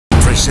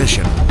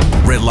precision,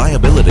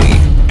 reliability,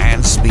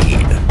 and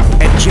speed.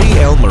 At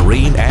JL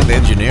Marine and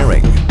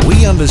Engineering,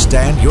 we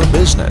understand your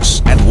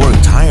business and work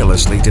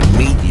tirelessly to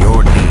meet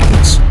your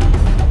needs.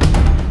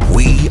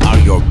 We are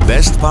your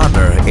best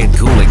partner in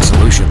cooling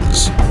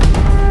solutions.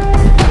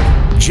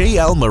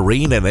 JL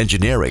Marine and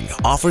Engineering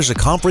offers a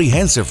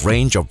comprehensive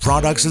range of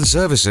products and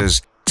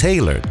services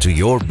tailored to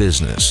your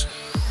business.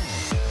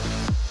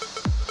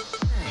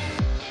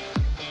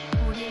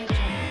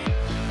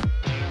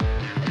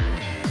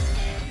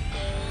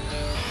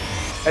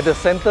 At the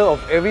center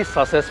of every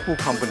successful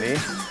company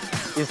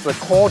is a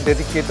core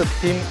dedicated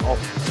team of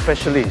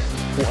specialists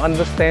who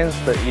understands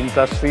the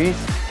industries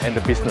and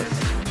the business.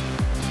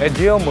 At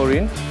JL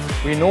Marine,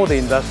 we know the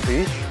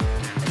industries.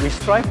 We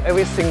strive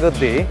every single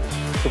day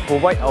to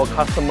provide our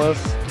customers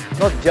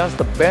not just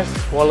the best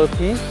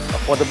quality,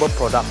 affordable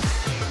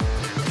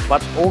products,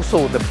 but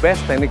also the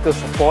best technical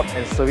support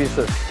and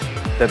services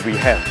that we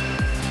have.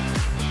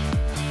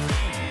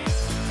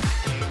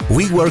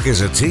 We work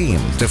as a team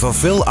to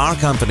fulfill our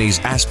company's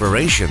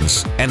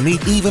aspirations and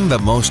meet even the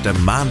most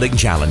demanding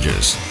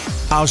challenges.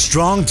 Our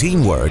strong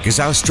teamwork is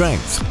our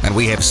strength, and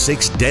we have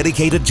 6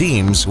 dedicated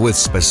teams with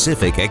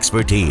specific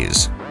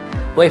expertise.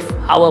 With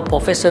our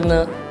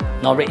professional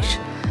knowledge,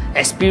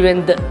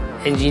 experienced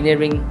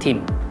engineering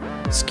team,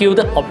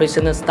 skilled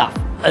operational staff,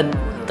 and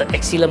the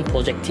excellent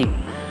project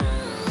team,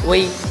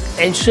 we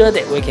ensure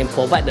that we can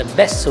provide the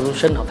best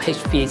solution of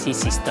HVAC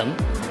system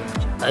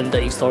and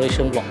the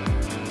installation work.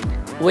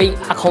 We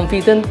are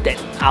confident that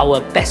our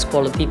best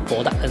quality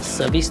product and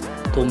service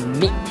to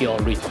meet your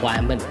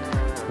requirement,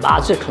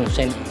 budget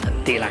constraint,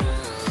 and deadline.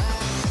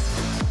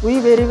 We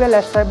very well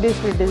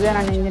established with design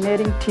and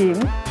engineering team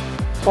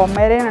for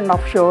marine and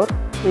offshore,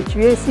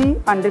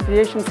 HVAC and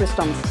refrigeration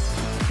systems.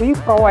 We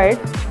provide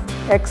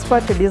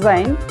expert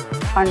design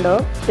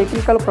and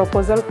technical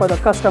proposal for the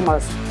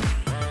customers.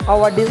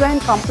 Our design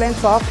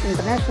compliance of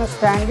international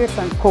standards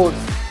and codes.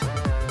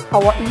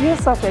 Our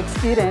years of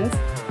experience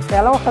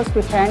allow us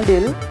to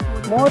handle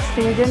more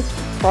stringent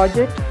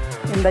projects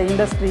in the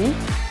industry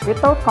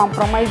without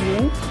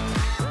compromising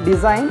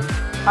design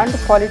and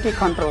quality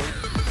control.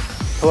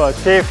 To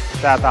achieve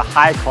that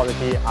high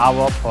quality,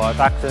 our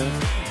production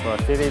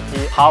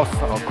facility house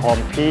a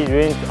complete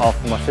range of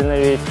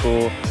machinery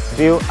to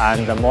build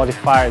and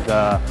modify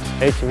the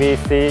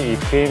HVAC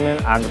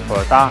equipment and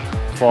product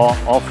for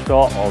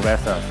offshore or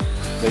vessels.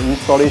 The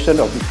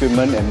installation of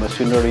equipment and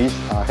machineries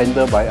are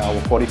handled by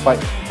our qualified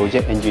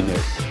project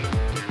engineers.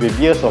 With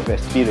years of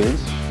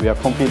experience, we are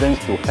confident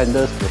to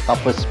handle the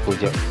toughest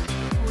projects.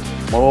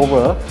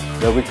 Moreover,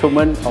 the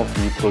recruitment of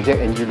the project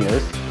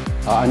engineers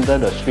are under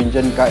the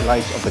stringent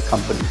guidelines of the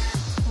companies.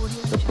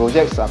 The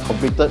projects are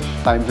completed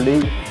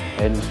timely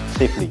and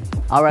safely.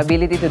 Our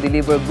ability to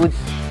deliver goods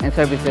and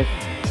services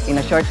in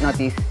a short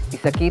notice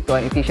is a key to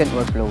an efficient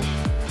workflow.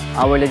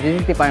 Our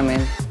logistics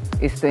department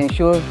is to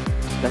ensure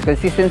the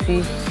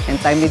consistency and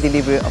timely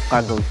delivery of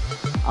cargoes.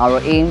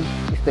 Our aim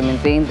is to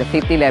maintain the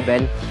safety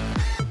level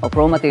of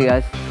raw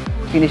materials,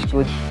 finished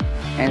goods,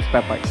 and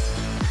spare parts.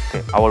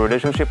 Our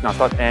relationship does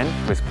not end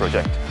with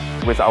project.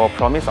 With our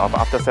promise of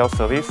after-sales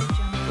service,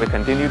 we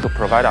continue to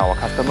provide our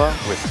customer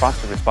with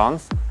fast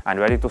response and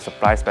ready to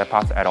supply spare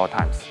parts at all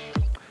times.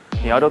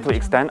 In order to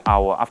extend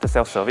our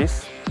after-sales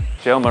service,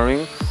 JL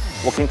Marine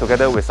working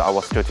together with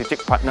our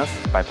strategic partners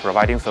by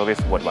providing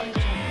service worldwide.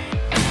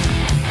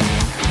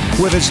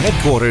 With its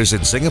headquarters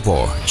in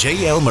Singapore,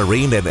 JL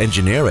Marine and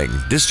Engineering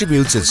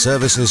distributes its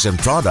services and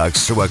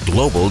products through a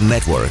global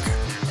network.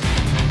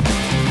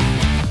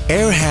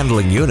 Air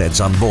handling units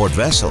on board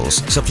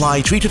vessels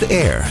supply treated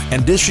air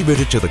and distribute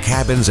it to the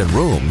cabins and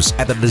rooms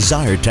at the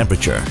desired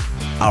temperature.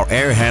 Our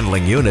air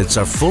handling units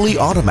are fully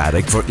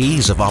automatic for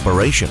ease of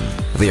operation.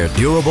 They are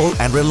durable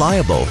and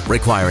reliable,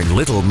 requiring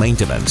little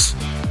maintenance.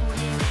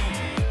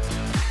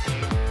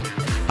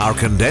 Our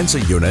condenser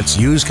units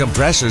use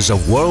compressors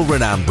of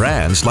world-renowned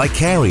brands like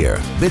Carrier,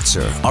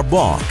 Bitzer, or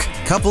Bock,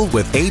 coupled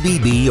with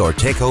ABB or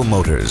Teco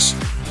motors.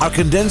 Our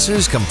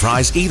condensers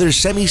comprise either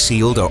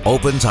semi-sealed or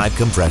open-type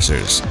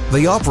compressors.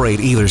 They operate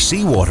either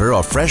seawater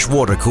or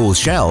freshwater cool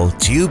shell,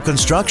 tube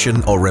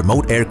construction, or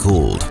remote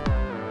air-cooled.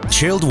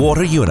 Chilled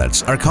water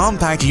units are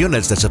compact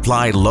units that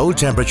supply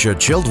low-temperature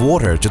chilled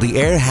water to the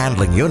air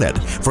handling unit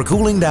for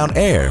cooling down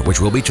air which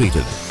will be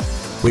treated.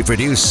 We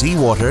produce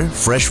seawater,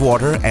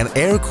 freshwater, and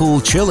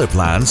air-cooled chiller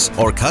plants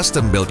or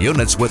custom-built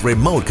units with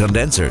remote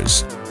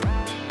condensers.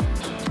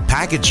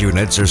 Package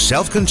units are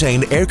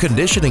self-contained air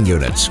conditioning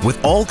units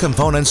with all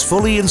components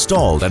fully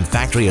installed and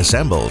factory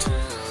assembled.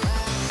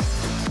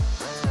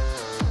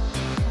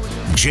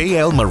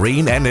 JL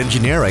Marine and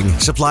Engineering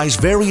supplies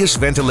various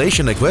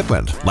ventilation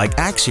equipment like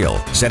axial,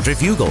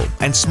 centrifugal,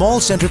 and small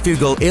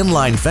centrifugal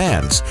inline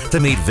fans to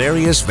meet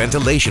various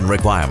ventilation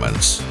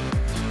requirements.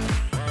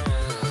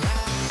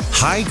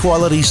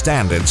 High-quality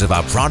standards of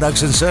our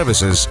products and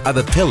services are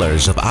the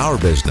pillars of our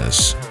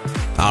business.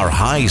 Our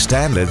high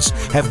standards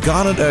have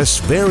garnered us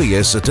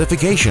various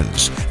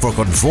certifications for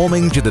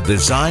conforming to the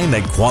design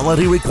and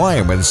quality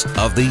requirements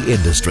of the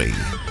industry.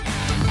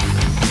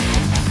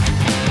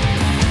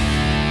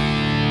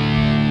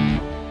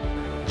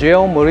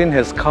 JL Marine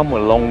has come a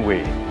long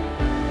way,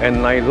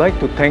 and I'd like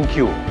to thank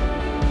you,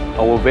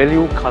 our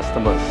valued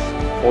customers,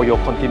 for your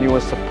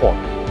continuous support.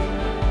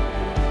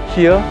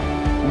 Here,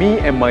 me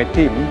and my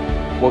team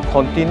will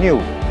continue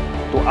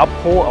to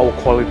uphold our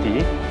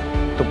quality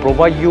to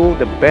provide you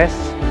the best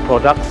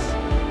products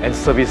and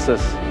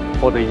services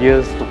for the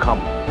years to come.